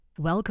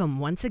Welcome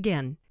once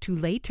again to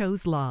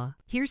Lehto's Law.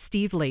 Here's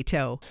Steve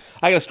Lehto.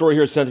 I got a story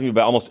here sent to me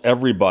by almost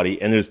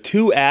everybody, and there's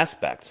two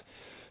aspects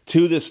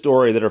to this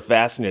story that are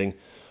fascinating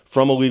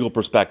from a legal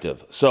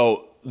perspective.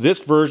 So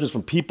this version is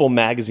from People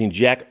magazine.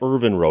 Jack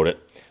Irvin wrote it.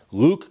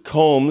 Luke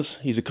Combs,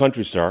 he's a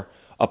country star,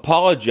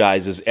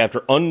 apologizes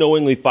after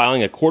unknowingly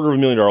filing a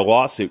 $250,000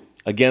 lawsuit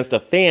against a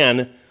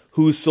fan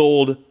who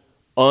sold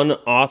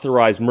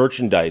unauthorized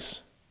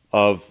merchandise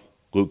of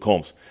Luke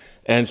Combs.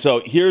 And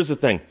so here's the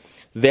thing.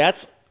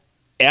 That's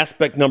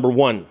aspect number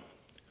one.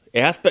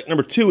 Aspect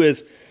number two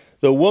is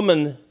the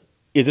woman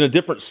is in a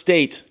different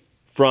state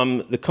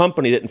from the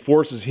company that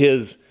enforces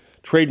his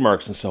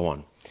trademarks and so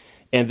on.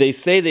 And they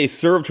say they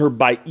served her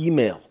by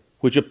email,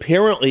 which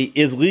apparently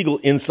is legal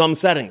in some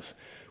settings.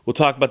 We'll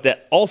talk about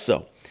that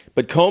also.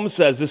 But Combs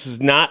says this is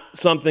not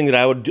something that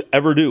I would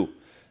ever do.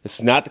 This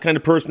is not the kind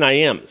of person I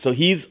am. So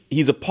he's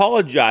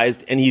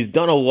apologized and he's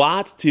done a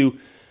lot to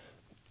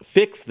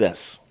fix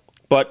this.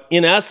 But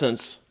in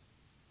essence,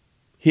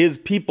 his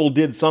people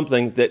did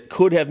something that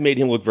could have made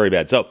him look very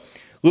bad. So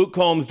Luke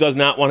Combs does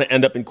not want to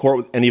end up in court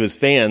with any of his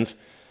fans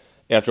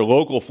after a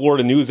local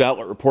Florida news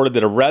outlet reported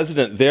that a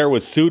resident there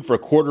was sued for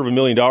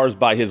 $250,000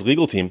 by his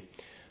legal team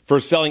for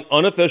selling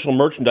unofficial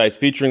merchandise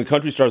featuring the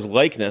country star's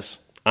likeness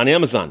on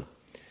Amazon.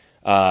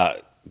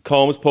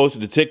 Combs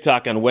posted to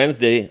TikTok on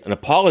Wednesday an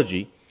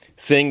apology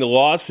saying the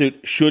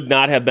lawsuit should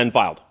not have been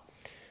filed.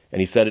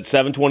 And he said, at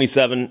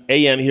 7:27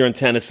 a.m. here in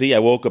Tennessee, I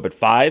woke up at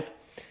 5,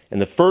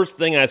 and the first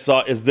thing I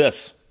saw is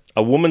this,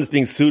 a woman that's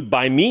being sued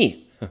by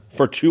me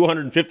for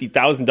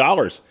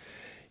 $250,000.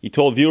 He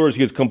told viewers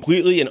he was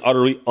completely and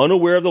utterly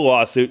unaware of the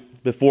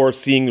lawsuit before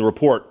seeing the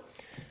report.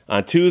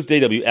 On Tuesday,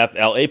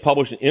 WFLA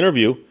published an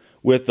interview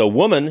with a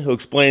woman who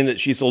explained that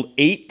she sold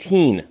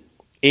 18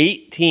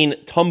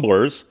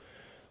 tumblers,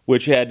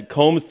 which had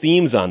Combs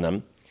themes on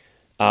them,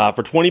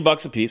 for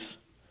 $20 a piece.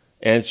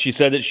 And she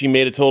said that she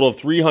made a total of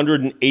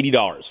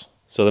 $380.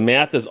 So the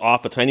math is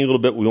off a tiny little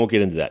bit. We won't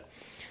get into that.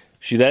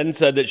 She then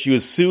said that she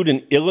was sued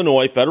in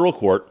Illinois federal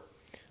court,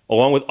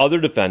 along with other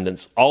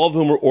defendants, all of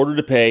whom were ordered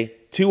to pay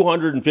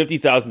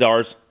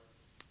 $250,000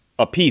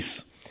 a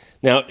piece.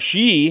 Now,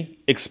 she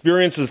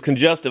experiences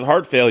congestive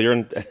heart failure,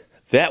 and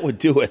that would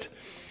do it.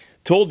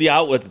 Told the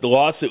outlet that the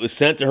lawsuit was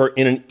sent to her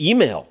in an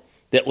email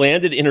that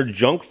landed in her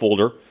junk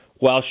folder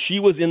while she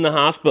was in the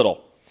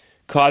hospital,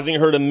 causing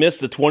her to miss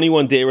the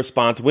 21-day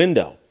response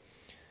window.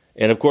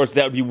 And, of course,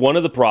 that would be one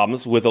of the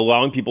problems with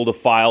allowing people to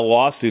file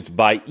lawsuits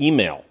by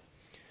email.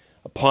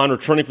 Upon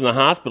returning from the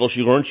hospital,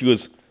 she learned she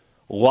was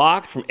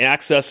locked from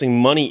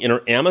accessing money in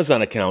her Amazon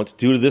account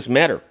due to this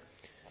matter.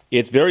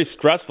 It's very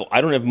stressful.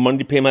 I don't have money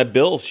to pay my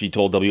bills, she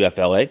told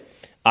WFLA.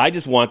 I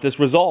just want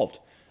this resolved.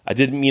 I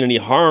didn't mean any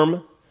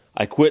harm.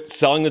 I quit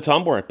selling the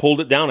tumbler. I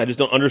pulled it down. I just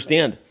don't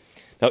understand.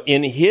 Now,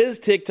 in his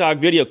TikTok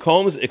video,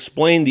 Combs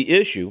explained the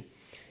issue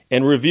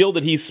and revealed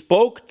that he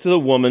spoke to the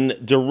woman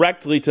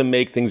directly to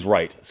make things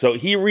right. So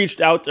he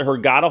reached out to her,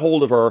 got a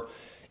hold of her,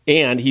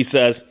 and he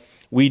says,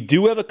 we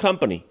do have a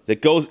company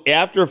that goes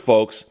after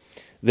folks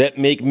that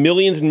make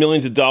millions and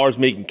millions of dollars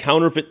making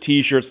counterfeit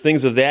T-shirts,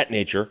 things of that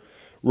nature,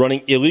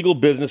 running illegal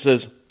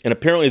businesses, and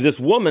apparently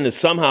this woman has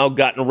somehow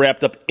gotten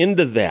wrapped up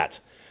into that,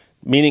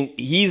 meaning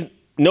he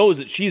knows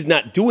that she's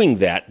not doing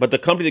that, but the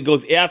company that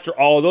goes after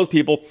all of those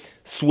people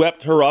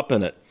swept her up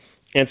in it.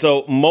 And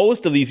so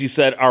most of these, he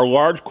said, are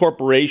large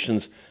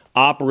corporations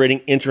operating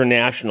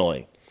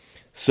internationally.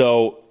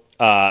 So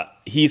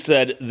he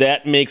said,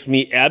 that makes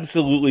me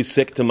absolutely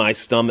sick to my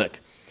stomach.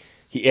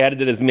 He added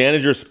that his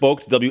manager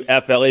spoke to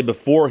WFLA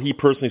before he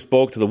personally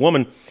spoke to the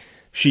woman.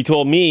 She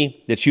told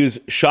me that she was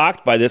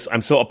shocked by this.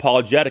 I'm so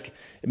apologetic.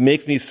 It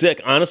makes me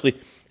sick, honestly,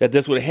 that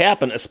this would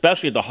happen,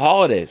 especially at the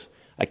holidays.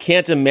 I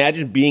can't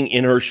imagine being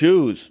in her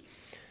shoes.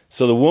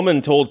 So the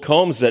woman told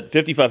Combs that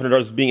 $5,500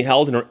 is being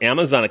held in her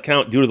Amazon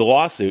account due to the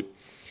lawsuit,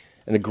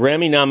 and the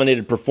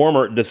Grammy-nominated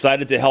performer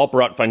decided to help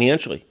her out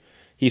financially.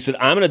 He said,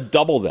 I'm going to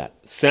double that,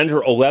 send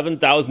her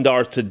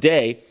 $11,000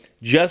 today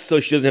just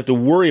so she doesn't have to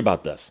worry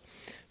about this.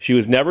 She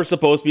was never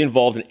supposed to be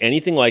involved in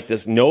anything like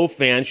this. No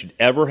fan should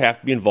ever have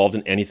to be involved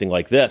in anything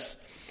like this.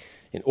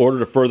 In order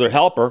to further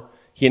help her,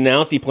 he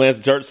announced he plans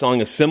to start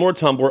selling a similar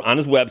tumbler on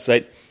his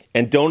website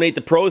and donate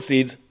the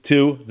proceeds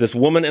to this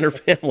woman and her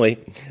family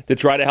to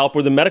try to help her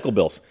with the medical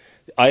bills.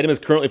 The item is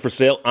currently for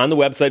sale on the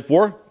website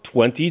for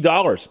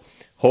 $20.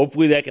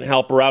 Hopefully that can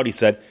help her out, he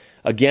said.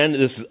 Again,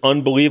 this is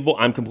unbelievable.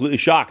 I'm completely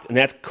shocked. And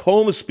that's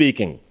Combs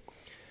speaking.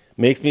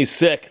 Makes me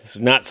sick. This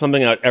is not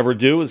something I would ever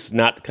do. This is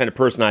not the kind of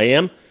person I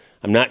am.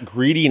 I'm not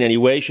greedy in any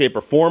way, shape,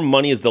 or form.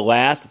 Money is the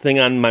last thing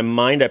on my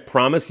mind. I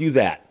promise you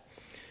that.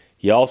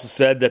 He also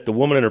said that the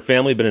woman and her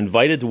family have been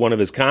invited to one of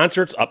his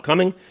concerts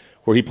upcoming,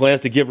 where he plans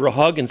to give her a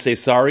hug and say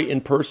sorry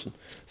in person.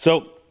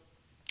 So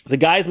the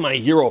guy's my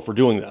hero for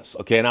doing this,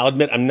 okay? And I'll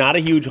admit I'm not a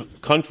huge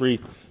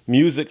country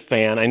music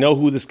fan. I know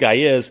who this guy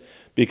is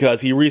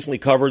because he recently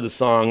covered the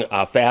song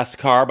Fast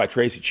Car by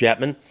Tracy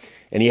Chapman,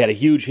 and he had a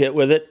huge hit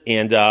with it,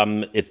 and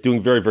it's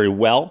doing very, very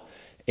well.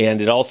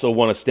 And it also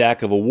won a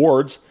stack of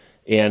awards.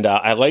 And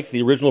I liked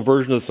the original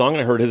version of the song,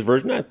 and I heard his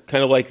version. I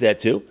kind of like that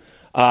too.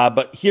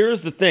 But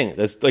here's the thing.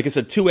 There's, like I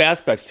said, two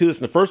aspects to this.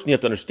 And the first one you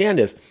have to understand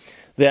is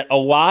that a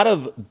lot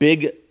of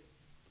big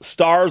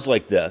stars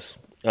like this,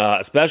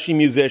 especially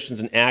musicians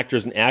and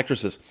actors and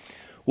actresses,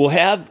 will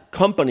have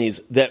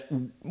companies that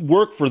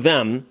work for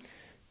them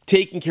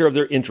taking care of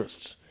their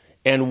interests.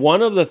 And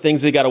one of the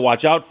things they got to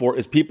watch out for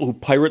is people who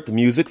pirate the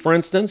music, for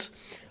instance,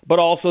 but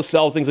also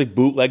sell things like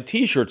bootleg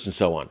T-shirts and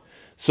so on.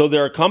 So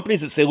there are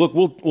companies that say, look,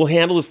 we'll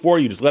handle this for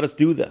you. Just let us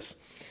do this.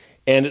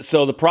 And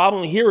so the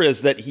problem here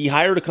is that he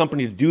hired a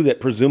company to do that,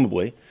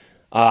 presumably,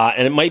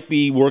 and it might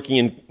be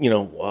working in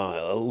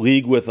a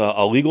league with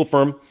a legal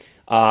firm.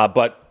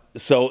 But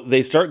so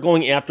they start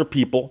going after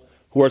people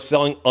who are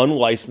selling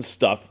unlicensed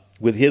stuff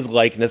with his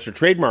likeness or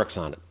trademarks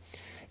on it.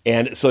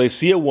 And so they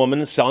see a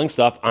woman selling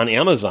stuff on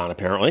Amazon,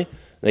 apparently.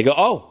 They go,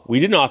 oh, we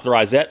didn't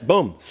authorize that.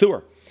 Boom, sue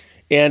her.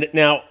 And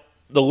now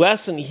the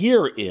lesson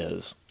here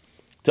is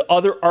to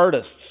other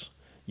artists,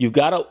 you've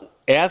got to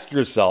ask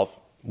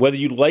yourself whether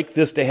you'd like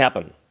this to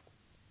happen.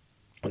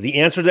 If the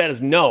answer to that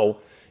is no,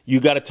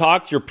 you've got to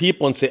talk to your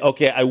people and say,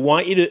 okay, I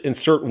want you to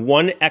insert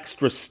one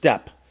extra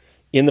step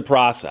in the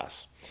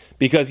process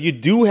because you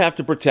do have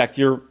to protect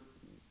your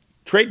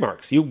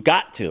trademarks. You've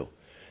got to.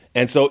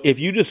 And so if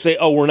you just say,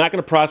 oh, we're not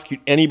going to prosecute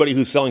anybody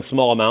who's selling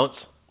small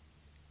amounts,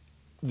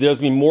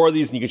 there's going to be more of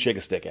these than you can shake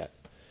a stick at.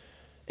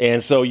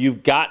 And so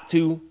you've got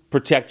to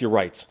protect your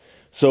rights.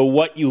 So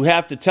what you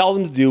have to tell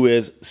them to do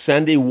is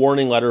send a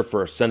warning letter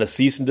first, send a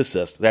cease and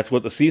desist. That's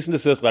what the cease and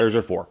desist letters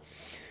are for.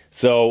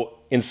 So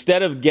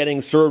instead of getting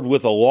served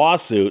with a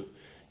lawsuit,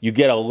 you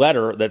get a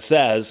letter that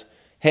says,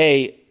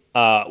 hey,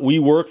 we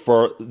work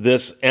for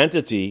this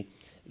entity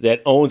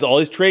that owns all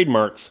these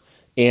trademarks,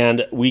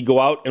 and we go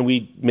out and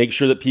we make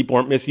sure that people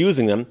aren't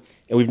misusing them.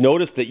 And we've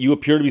noticed that you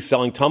appear to be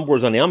selling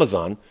tumblers on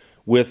Amazon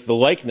with the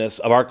likeness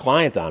of our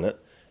client on it.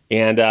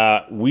 And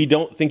we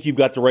don't think you've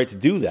got the right to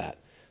do that.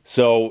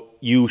 So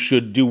you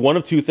should do one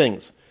of two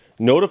things.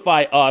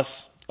 Notify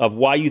us of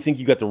why you think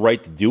you got the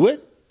right to do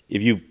it.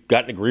 If you've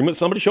got an agreement with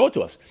somebody, show it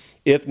to us.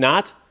 If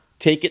not,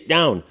 take it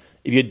down.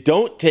 If you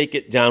don't take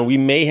it down, we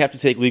may have to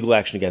take legal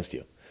action against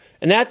you.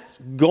 And that's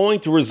going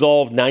to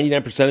resolve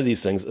 99% of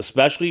these things,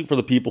 especially for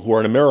the people who are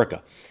in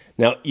America.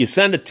 Now, you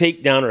send a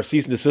takedown or a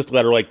cease and desist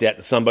letter like that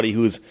to somebody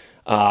who's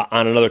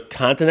on another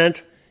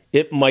continent,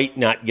 it might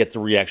not get the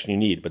reaction you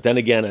need. But then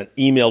again, an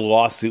email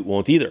lawsuit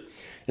won't either.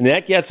 And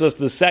that gets us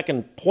to the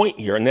second point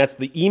here, and that's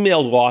the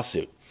email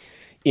lawsuit.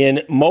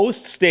 In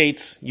most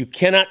states, you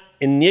cannot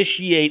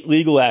initiate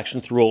legal action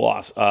through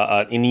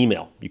an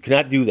email. You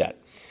cannot do that.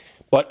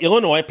 But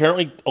Illinois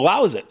apparently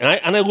allows it.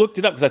 And I looked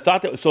it up because I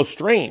thought that was so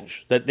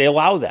strange that they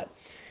allow that.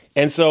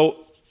 And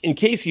so, in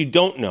case you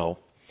don't know,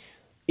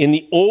 in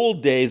the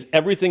old days,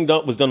 everything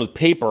was done with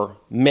paper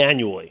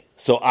manually.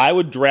 So I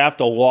would draft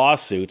a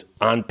lawsuit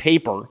on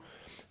paper,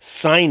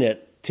 sign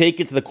it, take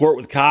it to the court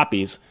with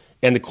copies,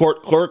 and the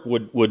court clerk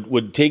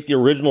would take the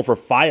original for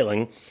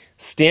filing,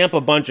 stamp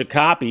a bunch of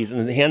copies, and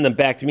then hand them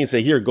back to me and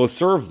say, here, go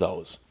serve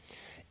those.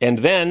 And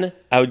then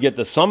I would get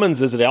the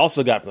summonses that I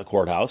also got from the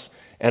courthouse,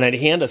 and I'd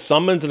hand a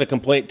summons and a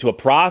complaint to a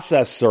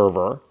process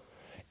server,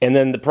 and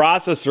then the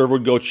process server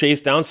would go chase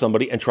down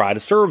somebody and try to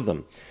serve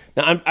them.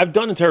 Now, I've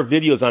done entire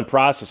videos on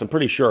process, I'm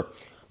pretty sure,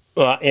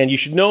 and you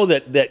should know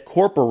that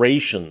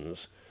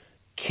corporations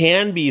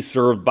can be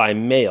served by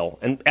mail,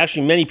 and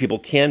actually many people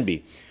can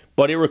be,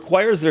 but it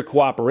requires their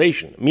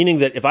cooperation, meaning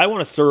that if I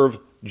want to serve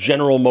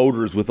General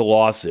Motors with a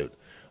lawsuit,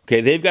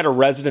 okay, they've got a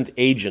resident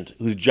agent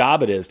whose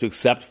job it is to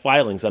accept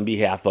filings on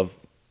behalf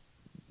of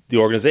the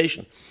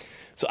organization.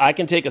 So I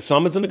can take a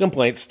summons and a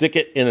complaint, stick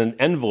it in an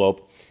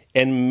envelope,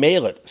 and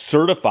mail it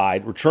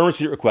certified, return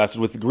receipt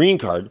requested with the green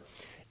card,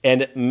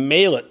 and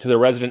mail it to the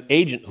resident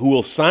agent who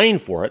will sign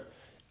for it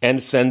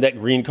and send that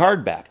green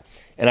card back.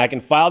 And I can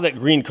file that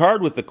green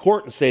card with the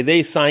court and say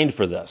they signed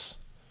for this.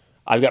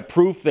 I've got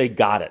proof they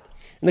got it.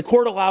 And the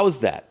court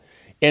allows that.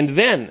 And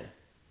then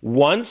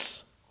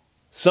once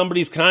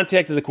somebody's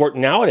contacted the court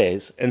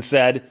nowadays and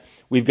said,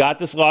 we've got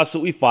this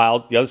lawsuit we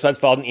filed, the other side's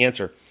filed an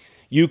answer,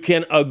 you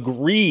can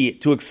agree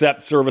to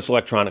accept service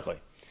electronically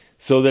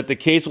so that the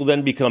case will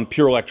then become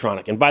pure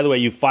electronic. And by the way,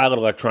 you file it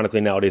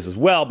electronically nowadays as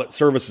well, but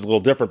service is a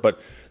little different.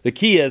 But the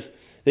key is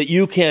that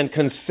you can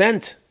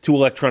consent to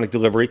electronic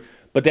delivery,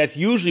 but that's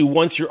usually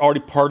once you're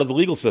already part of the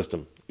legal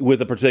system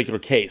with a particular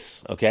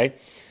case, okay?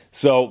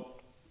 So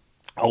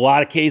a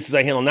lot of cases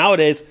I handle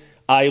nowadays,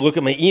 I look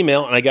at my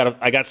email and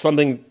I got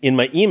something in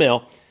my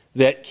email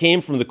that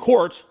came from the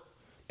court,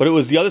 but it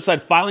was the other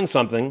side filing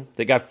something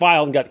that got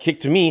filed and got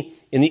kicked to me.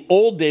 In the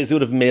old days, they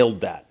would have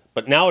mailed that.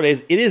 But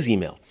nowadays, it is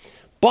email.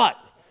 But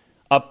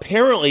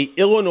apparently,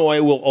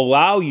 Illinois will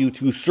allow you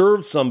to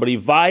serve somebody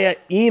via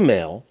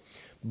email,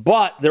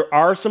 but there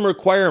are some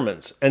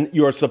requirements. And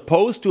you are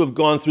supposed to have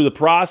gone through the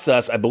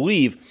process, I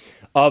believe,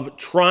 of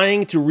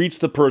trying to reach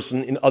the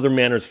person in other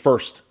manners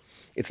first.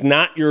 It's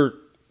not your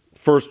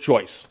first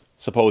choice,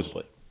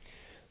 supposedly.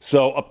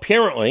 So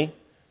apparently,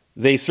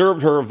 they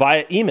served her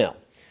via email.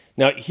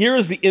 Now,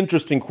 here's the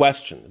interesting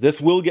question.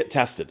 This will get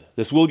tested.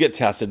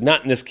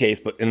 Not in this case,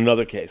 but in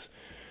another case.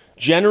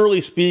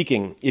 Generally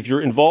speaking, if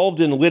you're involved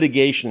in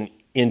litigation,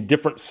 in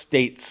different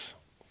states.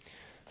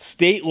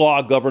 State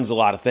law governs a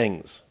lot of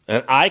things.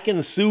 And I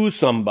can sue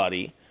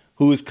somebody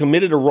who has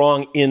committed a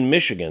wrong in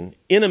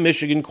a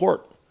Michigan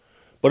court.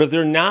 But if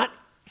they're not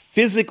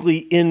physically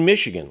in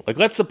Michigan, like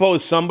let's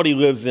suppose somebody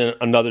lives in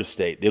another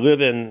state. They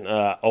live in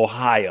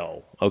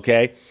Ohio,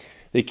 okay?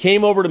 They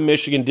came over to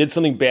Michigan, did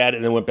something bad,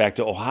 and then went back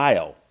to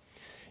Ohio.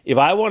 If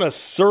I want to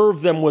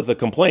serve them with a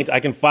complaint, I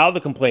can file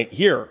the complaint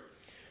here.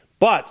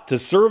 But to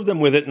serve them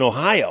with it in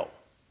Ohio,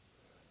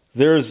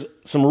 there's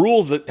some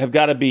rules that have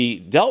got to be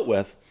dealt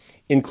with,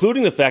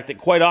 including the fact that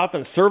quite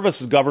often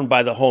service is governed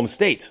by the home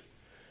state,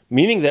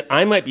 meaning that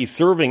I might be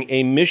serving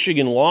a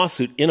Michigan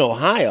lawsuit in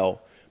Ohio,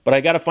 but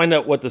I got to find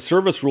out what the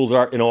service rules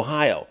are in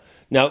Ohio.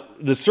 Now,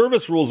 the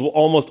service rules will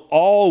almost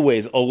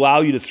always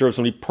allow you to serve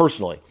somebody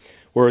personally,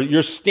 where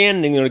you're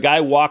standing and a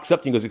guy walks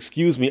up to you and goes,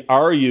 "Excuse me,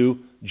 are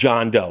you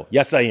John Doe?"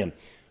 "Yes, I am."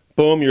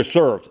 Boom, you're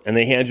served, and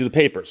they hand you the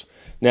papers.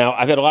 Now,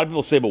 I've had a lot of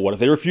people say, but what if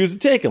they refuse to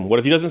take them? What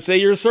if he doesn't say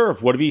you're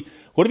served? What if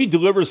he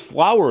delivers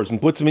flowers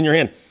and puts them in your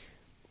hand?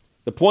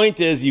 The point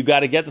is, you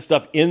got to get the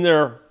stuff in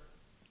their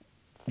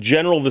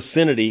general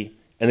vicinity,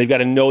 and they've got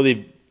to know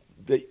that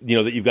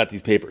you've got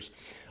these papers.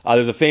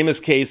 There's a famous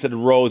case that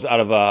arose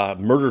out of a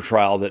murder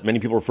trial that many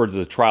people refer to as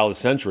the trial of the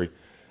century,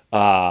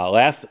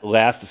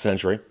 last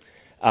century,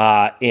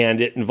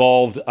 and it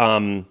involved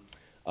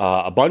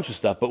a bunch of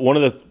stuff. But one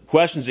of the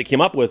questions it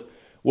came up with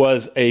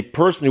was a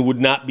person who would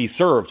not be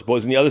served, but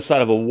was on the other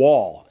side of a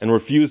wall and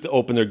refused to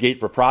open their gate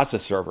for a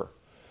process server.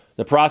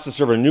 The process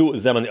server knew it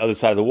was them on the other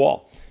side of the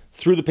wall,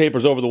 threw the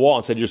papers over the wall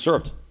and said, "You're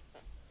served."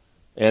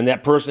 And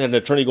that person had an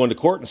attorney go into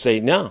court and say,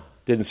 "No,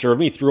 didn't serve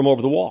me," threw them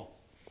over the wall.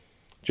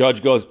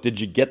 Judge goes,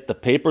 "Did you get the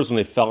papers when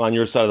they fell on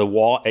your side of the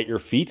wall at your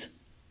feet?"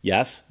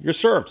 "Yes, you're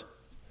served."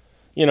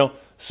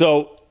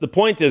 So the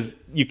point is,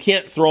 you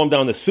can't throw them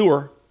down the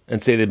sewer and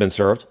say they've been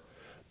served.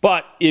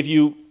 But if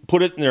you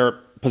put it in their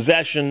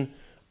possession,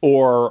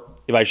 or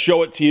if I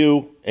show it to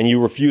you and you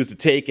refuse to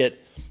take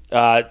it,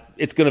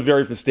 it's going to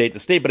vary from state to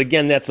state. But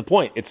again, that's the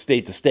point. It's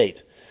state to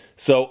state.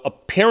 So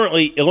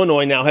apparently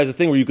Illinois now has a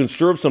thing where you can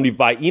serve somebody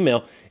by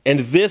email, and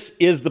this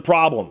is the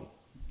problem.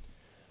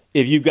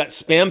 If you've got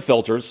spam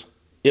filters,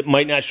 it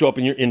might not show up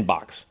in your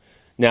inbox.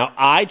 Now,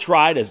 I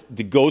try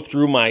to go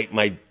through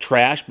my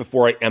trash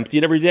before I empty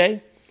it every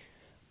day.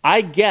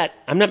 I'm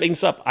not making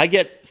this up, I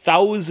get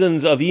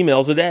thousands of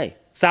emails a day.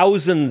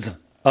 Thousands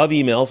of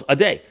emails a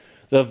day.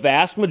 The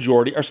vast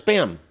majority are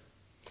spam.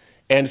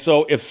 And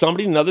so if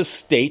somebody in another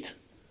state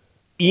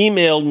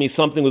emailed me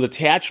something with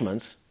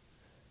attachments,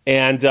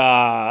 and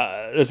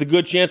there's a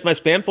good chance my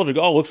spam filter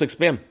go, "Oh, looks like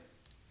spam,"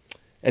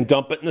 and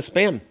dump it in the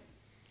spam.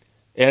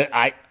 And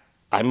I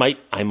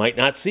might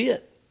not see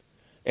it.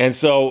 And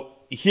so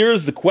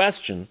here's the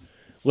question.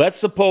 Let's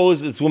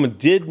suppose this woman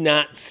did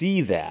not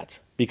see that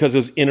because it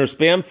was in her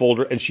spam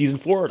folder and she's in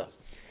Florida.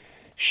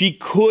 She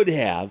could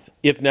have,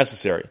 if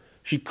necessary,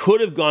 she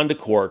could have gone to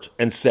court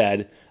and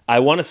said, "I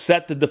want to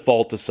set the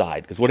default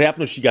aside." Because what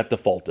happened was she got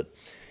defaulted.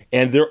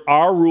 And there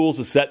are rules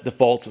to set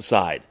defaults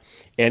aside.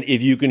 And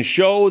if you can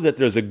show that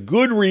there's a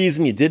good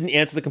reason you didn't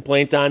answer the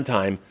complaint on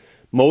time,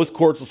 most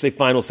courts will say,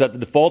 "Fine, we'll set the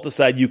default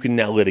aside. You can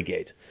now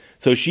litigate."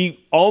 So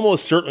she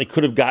almost certainly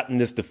could have gotten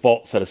this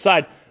default set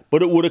aside,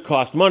 but it would have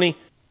cost money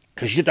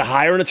because she had to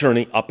hire an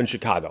attorney up in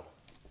Chicago.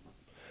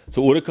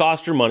 So it would have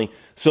cost her money.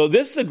 So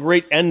this is a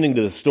great ending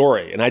to the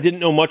story. And I didn't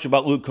know much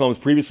about Luke Combs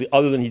previously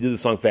other than he did the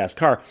song Fast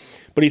Car.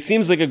 But he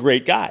seems like a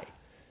great guy.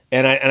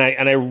 And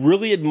I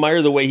really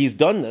admire the way he's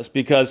done this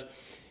because,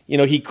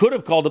 he could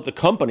have called up the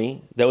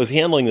company that was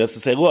handling this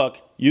and say,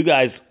 "Look, you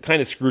guys kind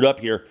of screwed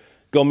up here.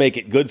 Go make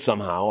it good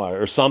somehow,"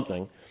 or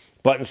something.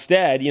 But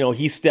instead,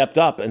 he stepped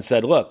up and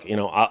said, "Look,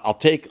 I'll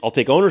take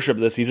ownership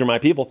of this. These are my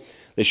people.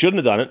 They shouldn't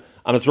have done it.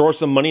 I'm going to throw her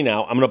some money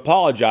now. I'm going to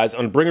apologize. I'm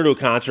going to bring her to a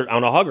concert. I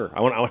want to hug her.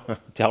 I want to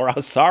tell her how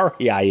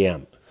sorry I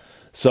am."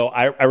 So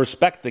I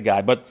respect the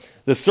guy. But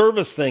the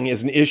service thing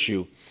is an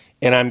issue,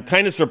 and I'm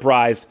kind of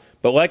surprised.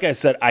 But like I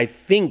said, I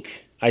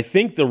think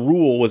the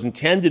rule was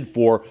intended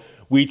for,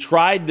 we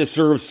tried to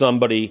serve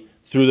somebody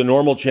through the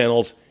normal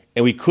channels,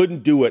 and we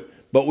couldn't do it,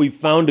 but we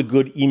found a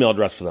good email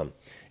address for them.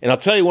 And I'll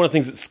tell you, one of the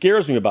things that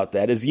scares me about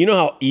that is,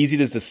 how easy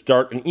it is to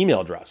start an email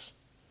address.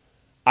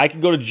 I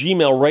can go to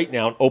Gmail right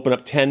now and open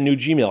up 10 new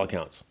Gmail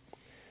accounts.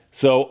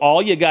 So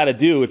all you got to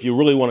do if you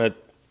really want to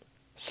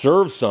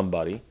serve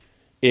somebody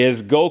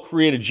is go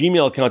create a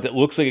Gmail account that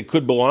looks like it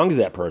could belong to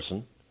that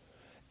person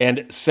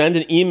and send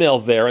an email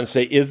there and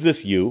say, "Is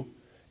this you?"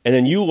 And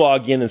then you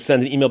log in and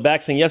send an email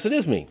back saying, "Yes, it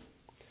is me."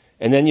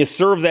 And then you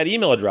serve that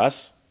email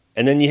address,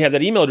 and then you have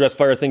that email address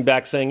fire a thing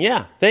back saying,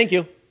 "Yeah, thank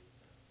you."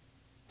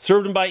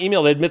 Served them by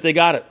email. They admit they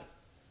got it.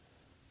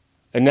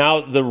 And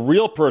now the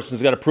real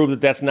person's got to prove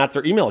that that's not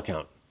their email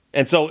account.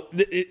 And so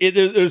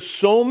there's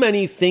so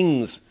many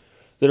things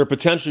that are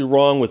potentially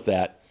wrong with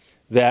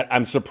that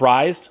I'm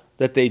surprised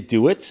that they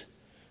do it.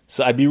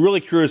 So I'd be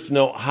really curious to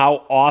know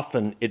how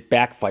often it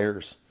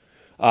backfires.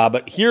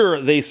 But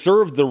here they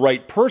served the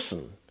right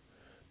person,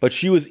 but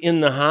she was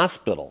in the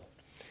hospital.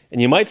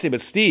 And you might say,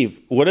 "But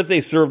Steve, what if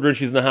they served her and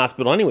she's in the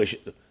hospital anyway?"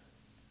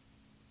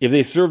 If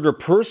they served her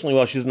personally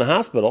while she's in the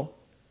hospital,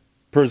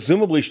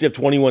 presumably she'd have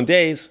 21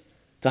 days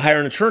to hire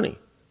an attorney,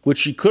 which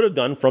she could have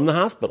done from the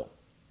hospital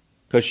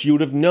because she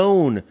would have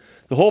known.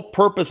 The whole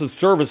purpose of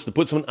service is to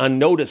put someone on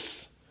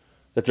notice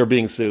that they're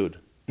being sued.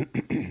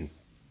 The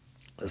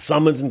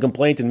summons and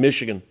complaint in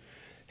Michigan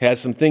has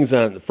some things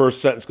on it. The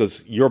first sentence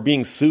goes, you're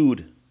being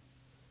sued.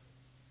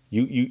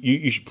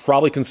 You should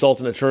probably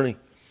consult an attorney.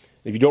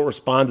 If you don't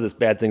respond to this,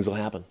 bad things will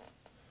happen.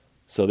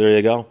 So there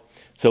you go.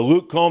 So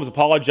Luke Combs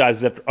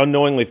apologizes after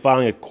unknowingly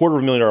filing a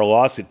 $250,000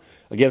 lawsuit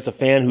against a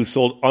fan who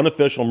sold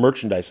unofficial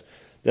merchandise.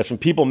 That's from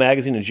People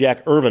Magazine and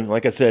Jack Irvin.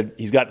 Like I said,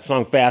 he's got the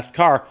song Fast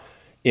Car.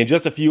 In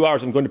just a few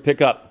hours, I'm going to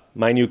pick up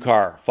my new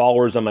car.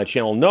 Followers on my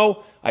channel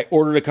know I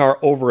ordered a car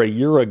over a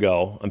year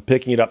ago. I'm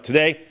picking it up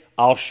today.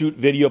 I'll shoot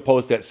video,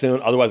 post that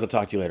soon. Otherwise, I'll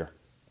talk to you later.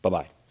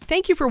 Bye-bye.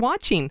 Thank you for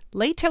watching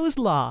Lehto's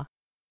Law.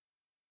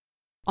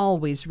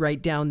 Always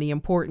write down the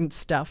important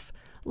stuff.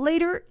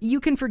 Later, you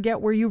can forget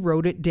where you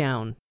wrote it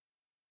down.